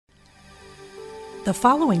The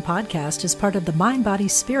following podcast is part of the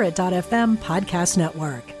MindBodySpirit.fm podcast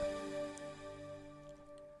network.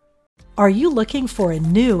 Are you looking for a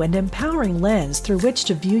new and empowering lens through which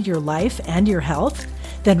to view your life and your health?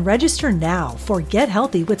 Then register now for Get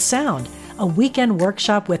Healthy with Sound, a weekend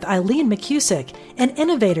workshop with Eileen McCusick, an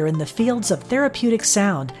innovator in the fields of therapeutic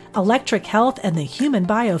sound, electric health, and the human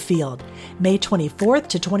biofield. May 24th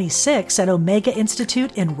to 26th at Omega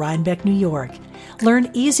Institute in Rhinebeck, New York.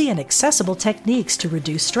 Learn easy and accessible techniques to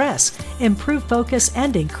reduce stress, improve focus,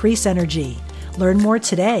 and increase energy. Learn more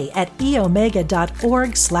today at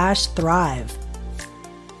eomega.org/thrive.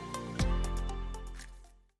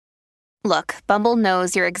 Look, Bumble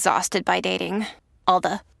knows you're exhausted by dating. All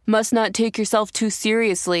the must not take yourself too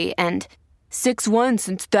seriously and 6'1"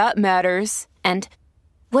 since that matters. And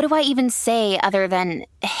what do I even say other than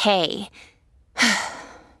hey?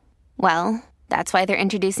 Well, that's why they're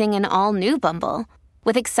introducing an all-new Bumble,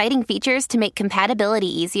 with exciting features to make compatibility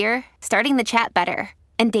easier, starting the chat better,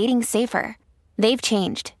 and dating safer. They've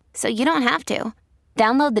changed, so you don't have to.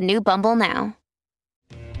 Download the new Bumble now.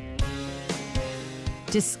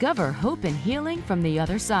 Discover hope and healing from the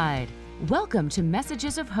other side. Welcome to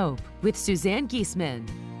Messages of Hope with Suzanne Giesemann.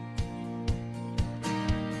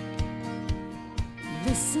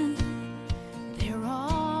 Listen, they're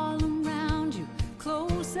all around you,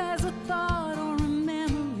 close as a thought or a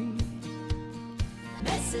memory.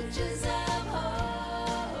 Messages of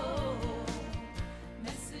hope.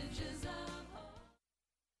 Messages of hope.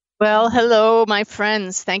 Well, hello, my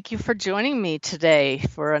friends. Thank you for joining me today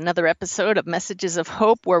for another episode of Messages of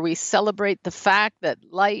Hope, where we celebrate the fact that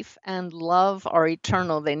life and love are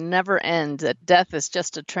eternal. They never end, that death is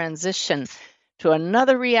just a transition to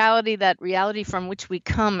another reality, that reality from which we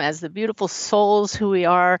come as the beautiful souls who we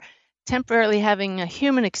are, temporarily having a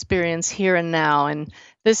human experience here and now. And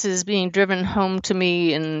this is being driven home to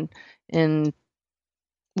me in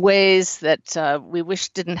ways that we wish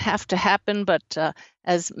didn't have to happen. But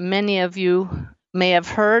as many of you may have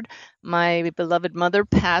heard, my beloved mother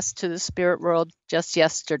passed to the spirit world just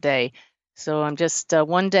yesterday. So I'm just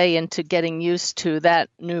one day into getting used to that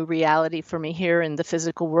new reality for me here in the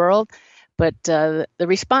physical world. But the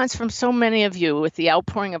response from so many of you with the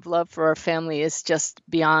outpouring of love for our family is just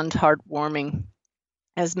beyond heartwarming.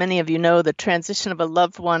 As many of you know, the transition of a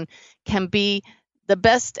loved one can be the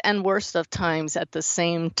best and worst of times at the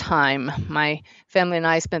same time. My family and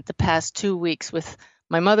I spent the past 2 weeks with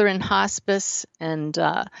my mother in hospice, and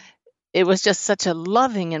it was just such a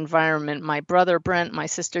loving environment. My brother Brent, my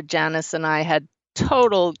sister Janice, and I had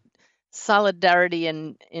total solidarity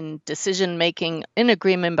in decision making, in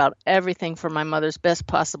agreement about everything for my mother's best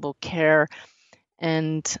possible care.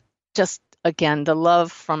 And just again, the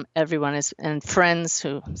love from everyone and friends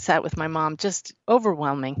who sat with my mom, just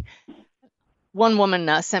overwhelming. One woman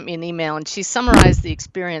sent me an email and she summarized the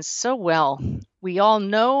experience so well. We all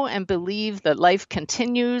know and believe that life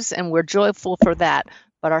continues and we're joyful for that,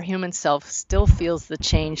 but our human self still feels the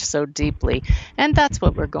change so deeply. And that's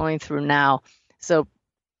what we're going through now. So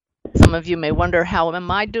some of you may wonder, how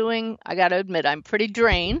am I doing? I got to admit, I'm pretty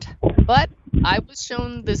drained, but I was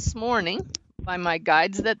shown this morning by my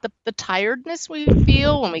guides that the tiredness we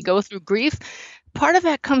feel when we go through grief, part of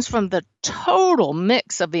that comes from the total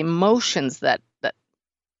mix of emotions that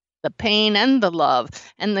the pain and the love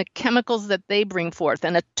and the chemicals that they bring forth,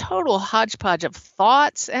 and a total hodgepodge of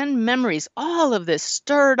thoughts and memories, all of this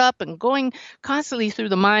stirred up and going constantly through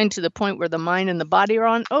the mind to the point where the mind and the body are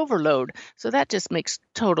on overload. So that just makes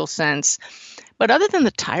total sense. But other than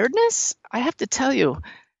the tiredness, I have to tell you,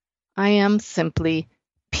 I am simply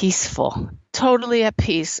peaceful, totally at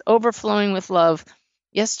peace, overflowing with love.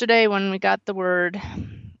 Yesterday when we got the word,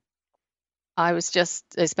 I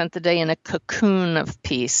spent the day in a cocoon of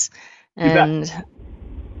peace. And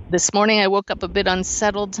this morning I woke up a bit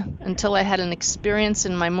unsettled until I had an experience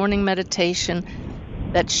in my morning meditation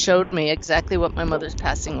that showed me exactly what my mother's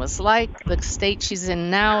passing was like, the state she's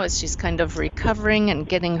in now as she's kind of recovering and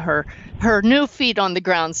getting her new feet on the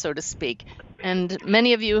ground, so to speak. And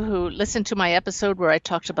many of you who listened to my episode where I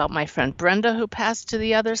talked about my friend Brenda, who passed to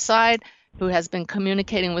the other side, who has been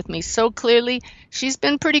communicating with me so clearly. She's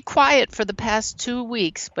been pretty quiet for the past 2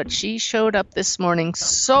 weeks, but she showed up this morning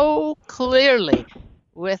so clearly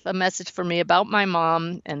with a message for me about my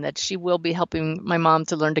mom and that she will be helping my mom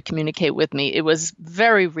to learn to communicate with me. It was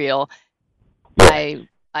very real. I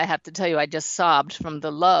have to tell you, I just sobbed from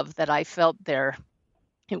the love that I felt there.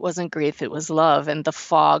 It wasn't grief, it was love, and the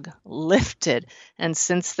fog lifted. And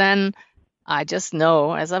since then, I just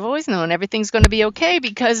know, as I've always known, everything's going to be okay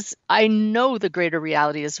because I know the greater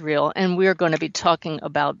reality is real. And we're going to be talking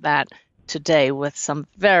about that today with some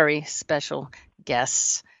very special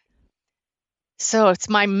guests. So it's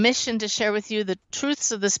my mission to share with you the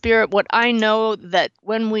truths of the Spirit, what I know, that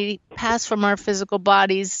when we pass from our physical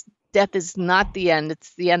bodies, death is not the end.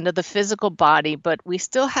 It's the end of the physical body, but we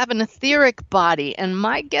still have an etheric body. And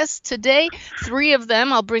my guests today, 3 of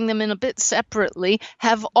them, I'll bring them in a bit separately,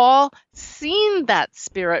 have all seen that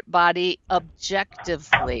spirit body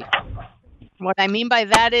objectively. What I mean by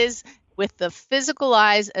that is with the physical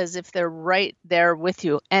eyes, as if they're right there with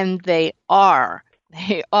you, and they are.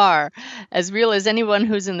 They are as real as anyone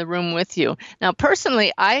who's in the room with you. Now,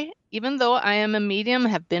 personally, even though I am a medium,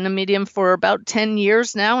 have been a medium for about 10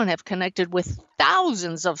 years now and have connected with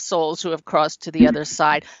thousands of souls who have crossed to the other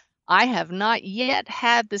side, I have not yet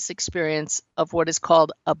had this experience of what is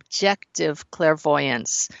called objective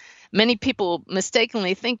clairvoyance. Many people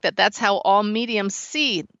mistakenly think that that's how all mediums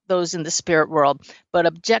see those in the spirit world, but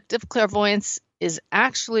objective clairvoyance is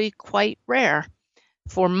actually quite rare.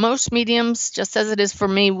 For most mediums, just as it is for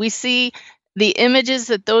me, we see the images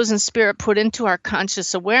that those in spirit put into our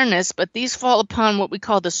conscious awareness, but these fall upon what we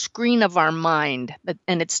call the screen of our mind,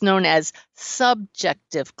 and it's known as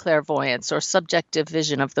subjective clairvoyance or subjective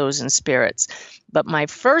vision of those in spirits. But my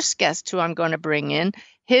first guest, who I'm going to bring in,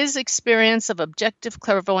 his experience of objective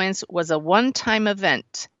clairvoyance was a one-time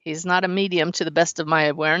event. He's not a medium to the best of my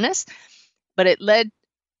awareness, but it led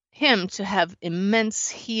him to have immense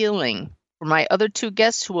healing. For my other 2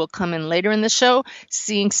 guests who will come in later in the show,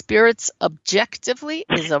 seeing spirits objectively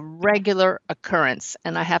is a regular occurrence.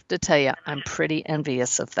 And I have to tell you, I'm pretty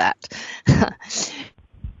envious of that.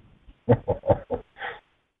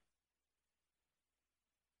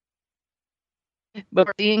 But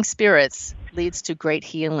seeing spirits leads to great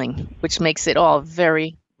healing, which makes it all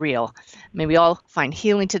very real. May we all find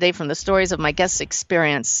healing today from the stories of my guests'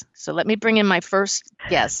 experience. So let me bring in my first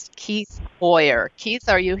guest, Keith Boyer. Keith,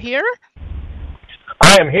 are you here?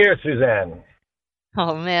 I am here, Suzanne.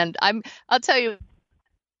 Oh man, I'll tell you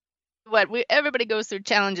what, everybody goes through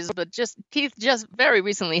challenges, but Keith just very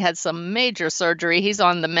recently had some major surgery. He's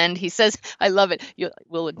on the mend. He says, I love it. You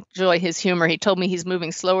will enjoy his humor. He told me he's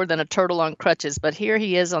moving slower than a turtle on crutches, but here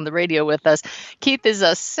he is on the radio with us. Keith is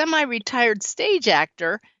a semi-retired stage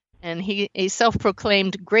actor, and he a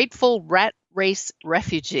self-proclaimed grateful rat race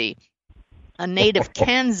refugee, a native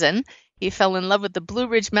Kansan. He fell in love with the Blue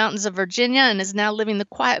Ridge Mountains of Virginia and is now living the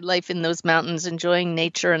quiet life in those mountains, enjoying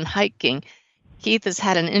nature and hiking. Keith has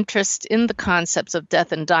had an interest in the concepts of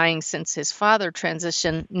death and dying since his father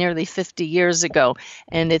transitioned nearly 50 years ago.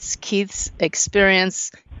 And it's Keith's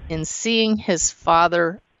experience in seeing his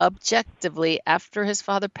father objectively after his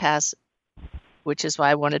father passed, which is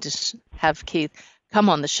why I wanted to have Keith come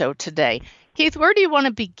on the show today. Keith, where do you want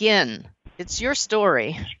to begin? It's your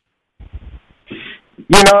story.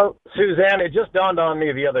 You know, Suzanne, it just dawned on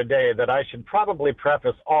me the other day that I should probably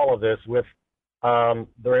preface all of this with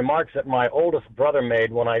the remarks that my oldest brother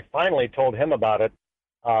made when I finally told him about it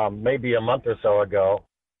maybe a month or so ago.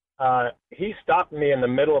 He stopped me in the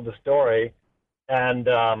middle of the story and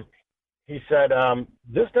he said,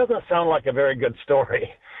 this doesn't sound like a very good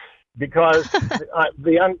story, because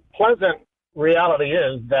the unpleasant reality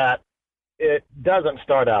is that it doesn't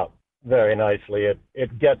start out very nicely.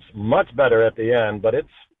 It gets much better at the end, but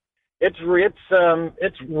it's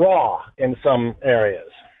raw in some areas.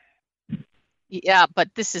 Yeah,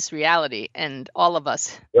 but this is reality, and all of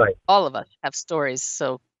us have stories.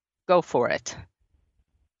 So go for it.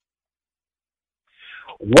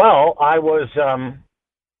 Well, I was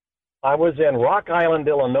in Rock Island,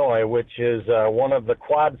 Illinois, which is one of the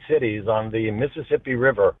Quad Cities on the Mississippi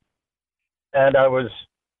River, and I was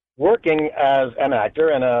working as an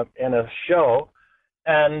actor in a show,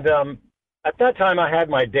 and at that time I had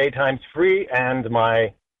my daytimes free and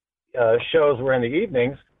my shows were in the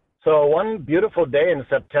evenings. So one beautiful day in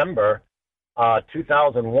September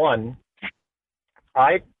 2001,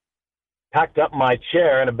 I packed up my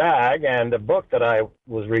chair and a bag and a book that I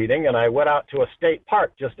was reading, and I went out to a state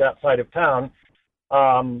park just outside of town,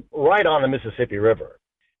 right on the Mississippi River.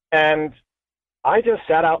 And I just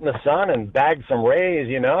sat out in the sun and bagged some rays,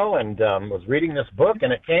 and was reading this book,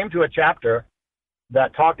 and it came to a chapter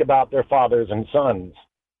that talked about their fathers and sons.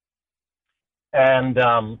 And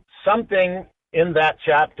something in that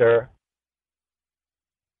chapter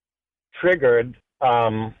triggered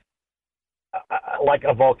like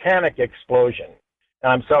a volcanic explosion.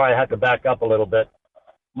 And I'm sorry, I had to back up a little bit.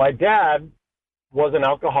 My dad was an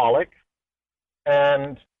alcoholic,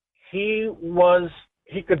 and he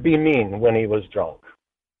could be mean when he was drunk.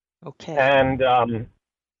 Okay. And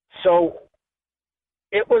so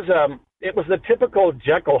it was the typical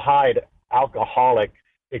Jekyll Hyde alcoholic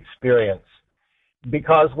experience,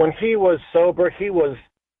 because when he was sober, he was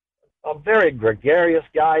a very gregarious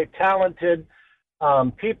guy, talented,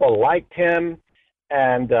 People liked him,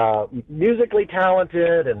 and musically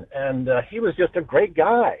talented, and he was just a great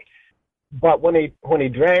guy. But when he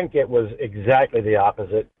drank, it was exactly the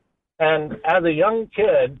opposite. And as a young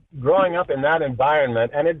kid, growing up in that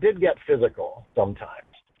environment, and it did get physical sometimes.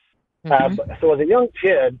 So as a young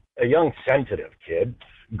kid, a young sensitive kid,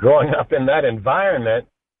 growing up in that environment,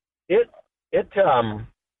 it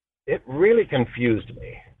really confused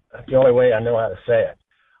me. That's the only way I know how to say it.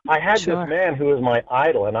 I had this man who was my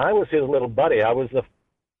idol, and I was his little buddy. I was the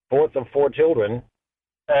fourth of four children,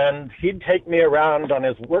 and he'd take me around on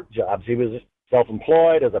his work jobs. He was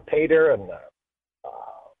self-employed as a painter and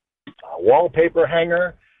a wallpaper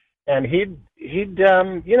hanger, and he'd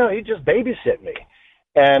just babysit me,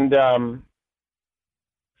 and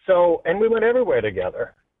and we went everywhere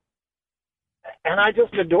together, and I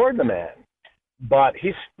just adored the man. But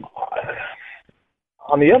he's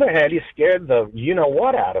on the other hand, he scared the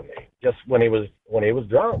you-know-what out of me just when he was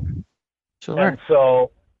drunk. Sure. And so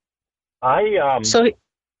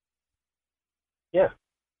yeah.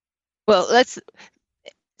 Well,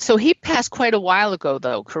 so he passed quite a while ago,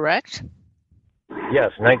 though, correct?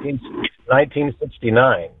 Yes,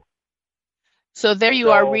 1969. So there you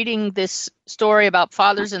are reading this story about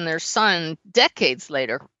fathers and their son decades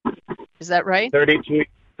later. Is that right? 32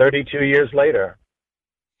 years later.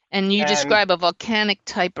 And you describe a volcanic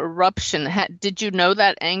type eruption. Did you know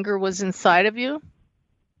that anger was inside of you?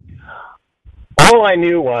 All I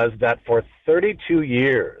knew was that for 32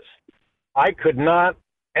 years, I could not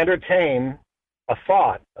entertain a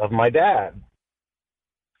thought of my dad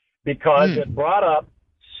because it brought up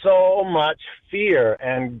so much fear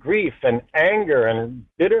and grief and anger and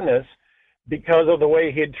bitterness because of the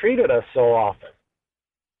way he had treated us so often.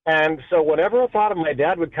 And so whenever a thought of my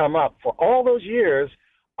dad would come up, for all those years,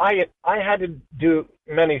 I had to do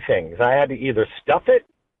many things. I had to either stuff it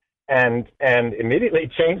and immediately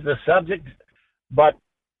change the subject, but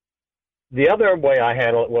the other way I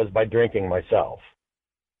handled it was by drinking myself.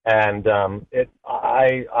 And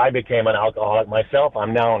I became an alcoholic myself.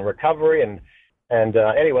 I'm now in recovery, and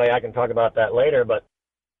anyway, I can talk about that later. But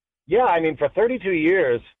yeah, I mean, for 32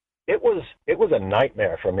 years, it was a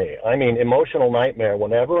nightmare for me. I mean, emotional nightmare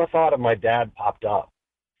whenever a thought of my dad popped up.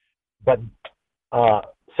 But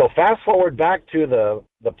so fast forward back to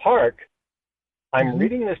the park, I'm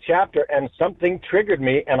reading this chapter, and something triggered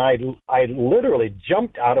me, and I literally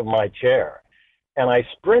jumped out of my chair, and I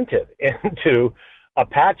sprinted into a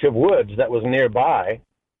patch of woods that was nearby,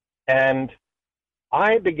 and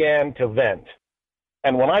I began to vent.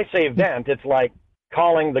 And when I say vent, it's like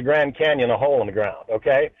calling the Grand Canyon a hole in the ground,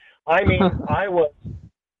 okay? I mean, I was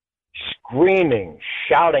screaming,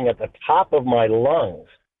 shouting at the top of my lungs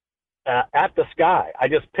at the sky. I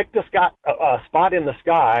just picked a spot in the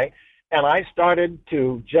sky, and I started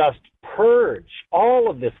to just purge all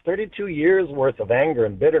of this 32 years worth of anger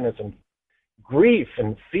and bitterness and grief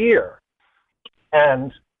and fear.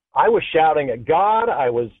 And I was shouting at God. I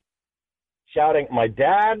was shouting at my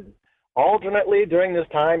dad alternately during this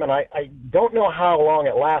time, and I don't know how long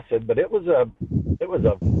it lasted, but it was a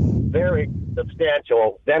very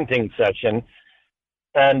substantial venting session.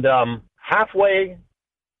 And halfway,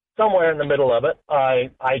 somewhere in the middle of it,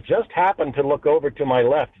 I just happened to look over to my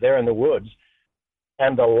left there in the woods,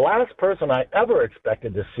 and the last person I ever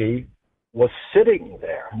expected to see was sitting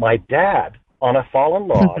there, my dad, on a fallen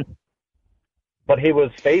log. But he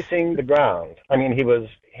was facing the ground. I mean, he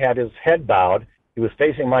had his head bowed. He was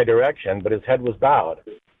facing my direction, but his head was bowed.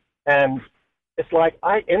 And it's like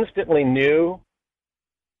I instantly knew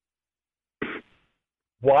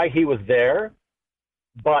why he was there,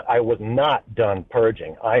 but I was not done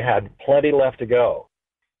purging. I had plenty left to go.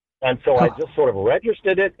 And so I just sort of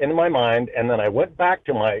registered it in my mind, and then I went back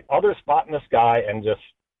to my other spot in the sky and just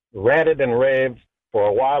ranted and raved for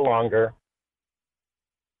a while longer.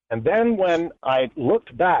 And then when I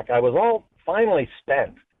looked back, I was all finally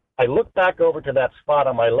spent. I looked back over to that spot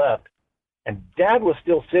on my left, and Dad was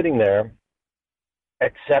still sitting there,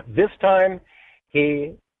 except this time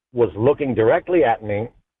he was looking directly at me.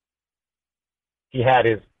 He had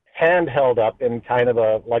his hand held up in kind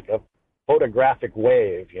of like a photographic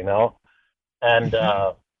wave, you know, and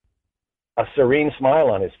a serene smile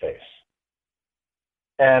on his face.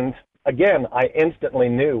 And again, I instantly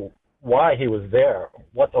knew why he was there,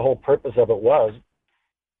 what the whole purpose of it was.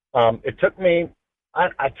 It took me,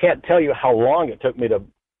 I can't tell you how long it took me to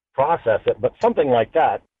process it, but something like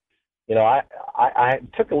that. You know, I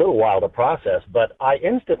took a little while to process, but I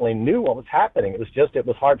instantly knew what was happening. It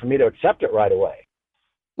was hard for me to accept it right away.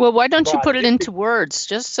 Well, why don't you But put it into words,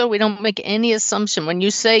 just so we don't make any assumption? When you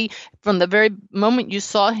say from the very moment you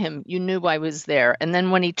saw him, you knew I was there, and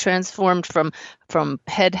then when he transformed from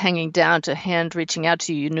head hanging down to hand reaching out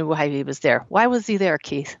to you, you knew why he was there. Why was he there,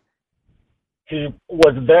 Keith? he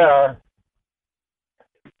was there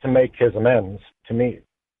to make his amends to me.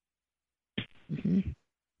 Mm-hmm.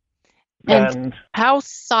 And And how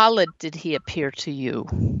solid did he appear to you?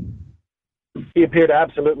 he appeared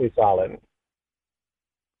absolutely solid.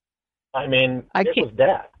 I mean, it was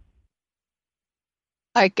Dad.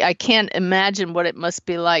 I can't imagine what it must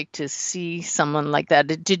be like to see someone like that.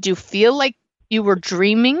 Did you feel like you were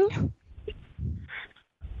dreaming?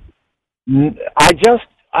 I just,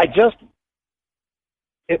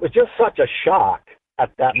 it was just such a shock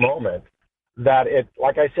at that moment that it,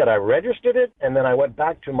 like I said, I registered it and then I went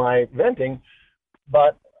back to my venting,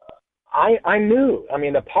 but I knew, I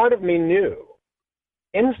mean, a part of me knew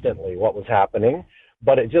instantly what was happening,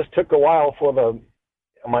 but it just took a while for the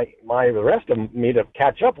rest of me to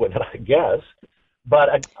catch up with it, I guess.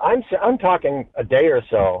 But I'm talking a day or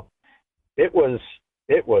so. It was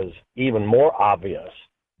even more obvious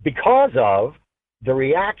because of the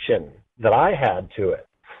reaction that I had to it,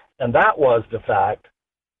 and that was the fact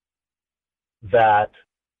that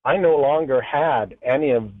I no longer had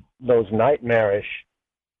any of those nightmarish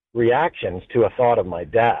reactions to a thought of my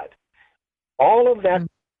dad. All of that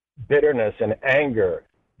bitterness and anger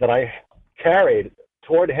that I carried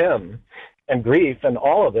toward him, and grief and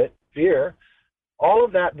all of it, fear, all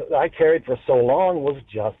of that I carried for so long was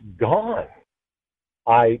just gone.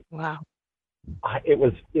 Wow. It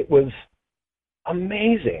was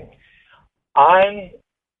amazing.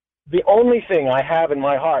 The only thing I have in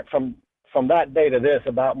my heart from that day to this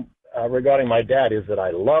about regarding my dad is that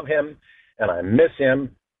I love him and I miss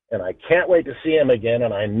him and I can't wait to see him again,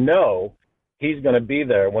 and I know he's going to be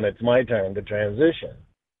there when it's my turn to transition.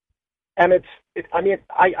 And I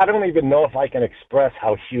don't even know if I can express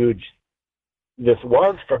how huge this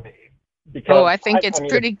was for me. Because I think it's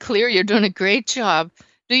pretty clear. You're doing a great job.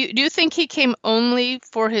 Do you think he came only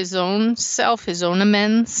for his own self, his own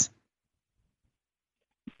amends?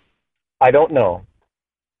 I don't know.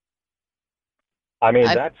 I mean,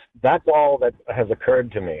 that's all that has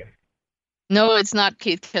occurred to me. No, it's not,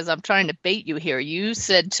 Keith, because I'm trying to bait you here. You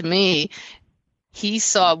said to me he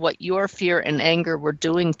saw what your fear and anger were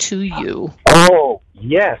doing to you. Oh,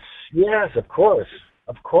 yes, of course.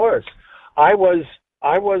 I was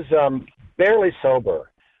barely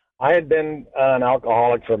sober. I had been an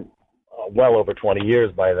alcoholic for well over 20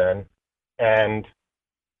 years by then, and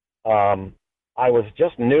I was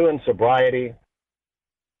just new in sobriety.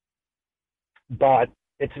 But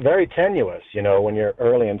it's very tenuous, when you're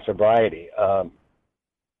early in sobriety.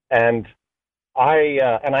 And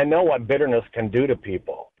I know what bitterness can do to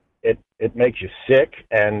people. It makes you sick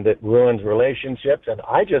and it ruins relationships. And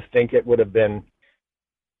I just think it would have been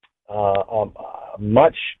a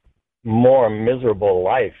much more miserable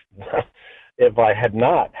life if I had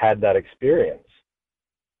not had that experience.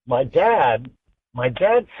 My dad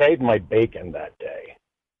saved my bacon that day.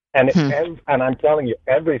 And and I'm telling you,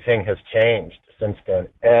 everything has changed since then.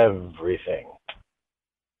 Everything.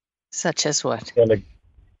 Such as what? In a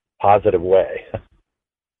positive way.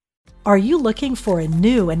 Are you looking for a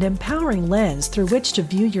new and empowering lens through which to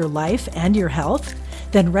view your life and your health?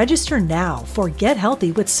 Then register now for Get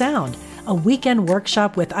Healthy with Sound, a weekend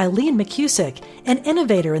workshop with Eileen McCusick, an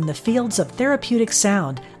innovator in the fields of therapeutic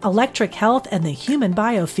sound, electric health, and the human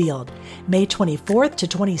biofield. May 24th to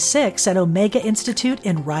 26th at Omega Institute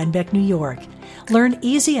in Rhinebeck, New York. Learn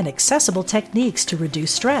easy and accessible techniques to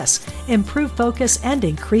reduce stress, improve focus, and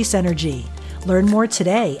increase energy. Learn more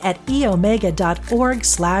today at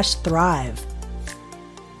eomega.org/thrive.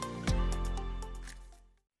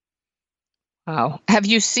 Wow. Have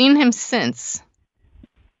you seen him since?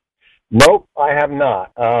 Nope, I have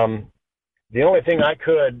not. The only thing I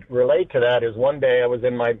could relate to that is one day I was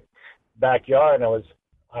in my backyard and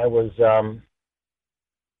I was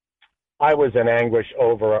in anguish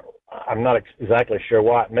over, I'm not exactly sure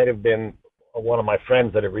what. It may have been one of my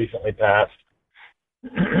friends that had recently passed.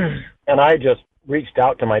 And I just reached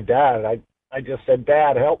out to my dad. I just said,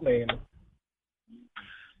 "Dad, help me." And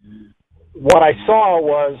what I saw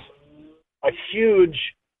was a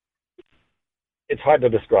huge, it's hard to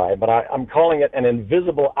describe, but I'm calling it an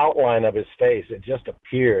invisible outline of his face. It just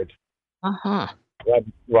appeared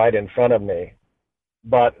right in front of me.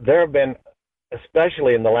 But there have been,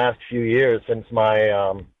 especially in the last few years since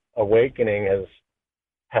my awakening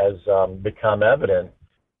has become evident,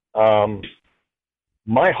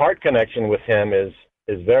 my heart connection with him is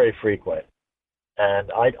very frequent.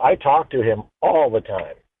 And I talk to him all the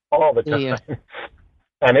time. Yeah.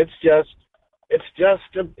 and it's just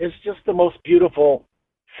the most beautiful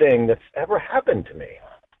thing that's ever happened to me.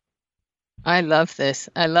 I love this.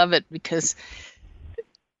 I love it because,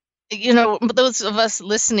 you know, those of us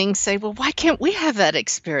listening say, well, why can't we have that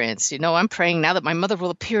experience? You know, I'm praying now that my mother will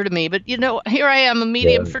appear to me, but, you know, here I am, a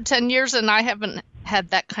medium Yeah. for 10 years, and I haven't had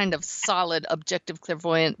that kind of solid, objective,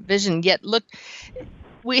 clairvoyant vision yet. Look,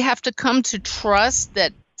 we have to come to trust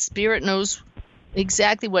that Spirit knows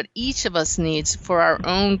exactly what each of us needs for our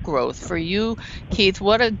own growth. For you, Keith,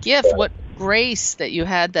 what a gift, what grace that you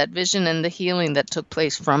had that vision and the healing that took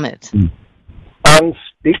place from it.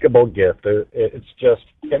 Unspeakable gift. It's just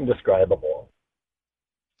indescribable.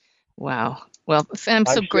 Wow. Well, I'm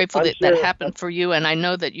so grateful that that happened for you, and I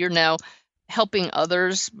know that you're now helping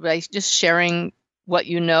others by just sharing what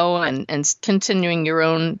you know and continuing your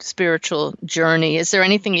own spiritual journey. Is there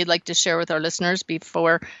anything you'd like to share with our listeners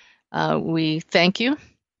before we thank you?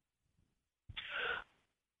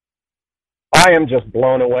 I am just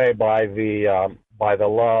blown away by the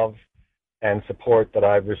love and support that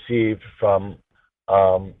I've received from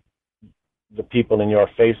the people in your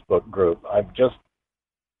Facebook group. I've just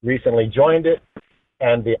recently joined it,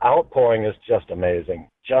 and the outpouring is just amazing.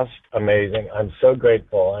 Just amazing. I'm so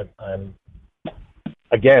grateful. I'm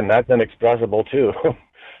again, that's inexpressible too.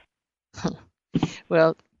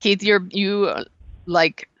 Well, Keith, you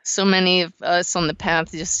like so many of us on the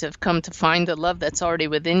path just have come to find the love that's already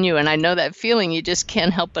within you, and I know that feeling. You just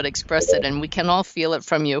can't help but express it, and we can all feel it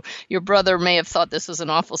from you. Your brother may have thought this was an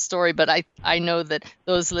awful story, but I know that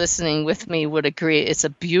those listening with me would agree it's a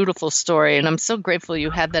beautiful story, and I'm so grateful you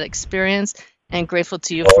had that experience, and grateful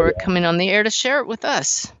to you for coming on the air to share it with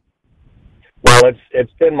us. Well,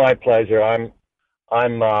 it's been my pleasure. I'm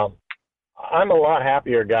a lot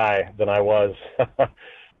happier guy than I was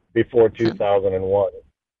before 2001.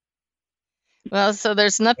 Well, so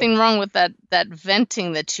there's nothing wrong with that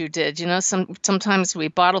venting that you did. You know, sometimes we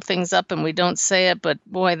bottle things up and we don't say it, but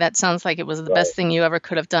boy, that sounds like it was the best thing you ever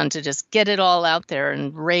could have done, to just get it all out there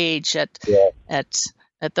and rage at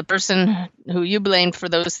the person who you blamed for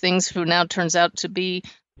those things, who now turns out to be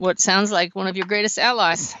what sounds like one of your greatest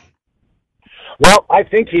allies. Well, I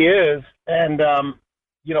think he is, and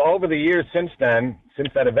you know, over the years since then, since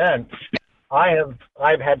that event,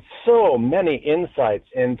 I've had so many insights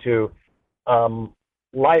into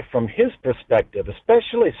life from his perspective,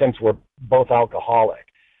 especially since we're both alcoholic.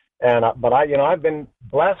 And but I've been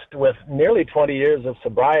blessed with nearly 20 years of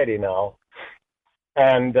sobriety now,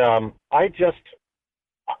 and it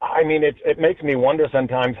makes me wonder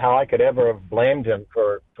sometimes how I could ever have blamed him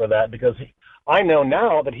for that, because I know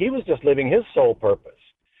now that he was just living his sole purpose,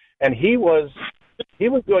 and he was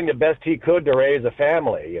doing the best he could to raise a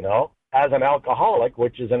family, you know, as an alcoholic,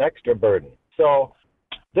 which is an extra burden. So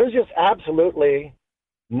there's just absolutely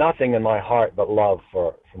nothing in my heart but love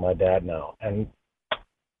for my dad now, and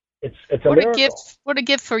it's a miracle. What a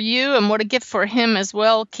gift for you, and what a gift for him as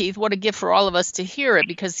well, Keith. What a gift for all of us to hear it,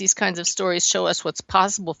 because these kinds of stories show us what's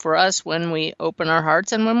possible for us when we open our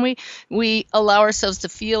hearts and when we allow ourselves to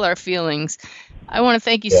feel our feelings. I want to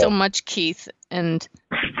thank you so much, Keith, and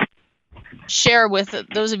share with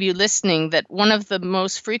those of you listening that one of the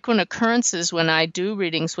most frequent occurrences when I do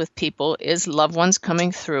readings with people is loved ones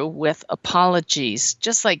coming through with apologies,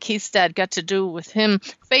 just like Keith's dad got to do with him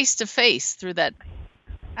face to face through that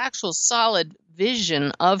actual solid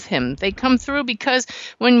vision of him. They come through because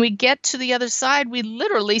when we get to the other side, we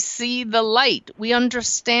literally see the light. We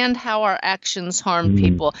understand how our actions harm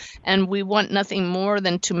people, and we want nothing more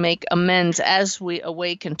than to make amends as we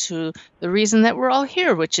awaken to the reason that we're all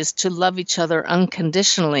here, which is to love each other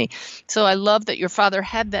unconditionally. So I love that your father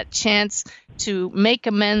had that chance to make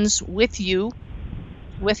amends with you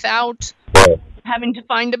without having to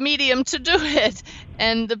find a medium to do it.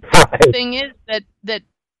 And the thing is that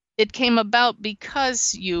it came about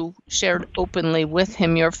because you shared openly with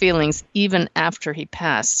him your feelings even after he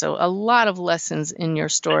passed. So a lot of lessons in your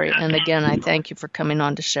story. And again, I thank you for coming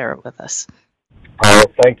on to share it with us. Oh,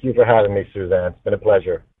 thank you for having me, Suzanne. It's been a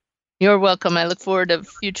pleasure. You're welcome. I look forward to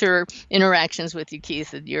future interactions with you,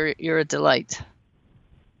 Keith. You're a delight.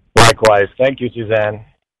 Likewise. Thank you, Suzanne.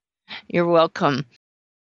 You're welcome.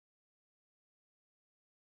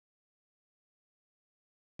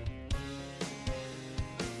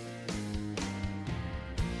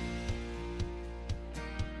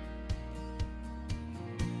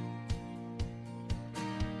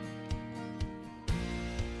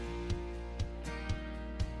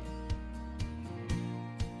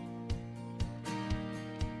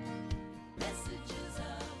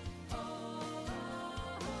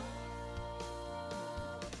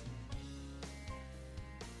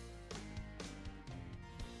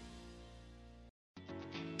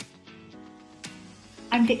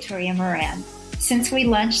 I'm Victoria Moran. Since we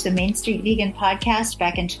launched the Main Street Vegan podcast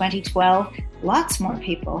back in 2012, lots more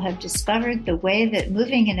people have discovered the way that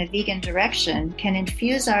moving in a vegan direction can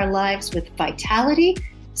infuse our lives with vitality,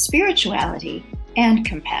 spirituality, and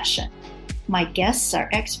compassion. My guests are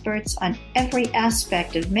experts on every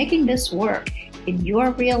aspect of making this work in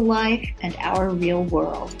your real life and our real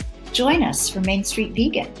world. Join us for Main Street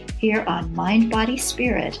Vegan here on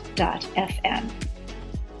mindbodyspirit.fm.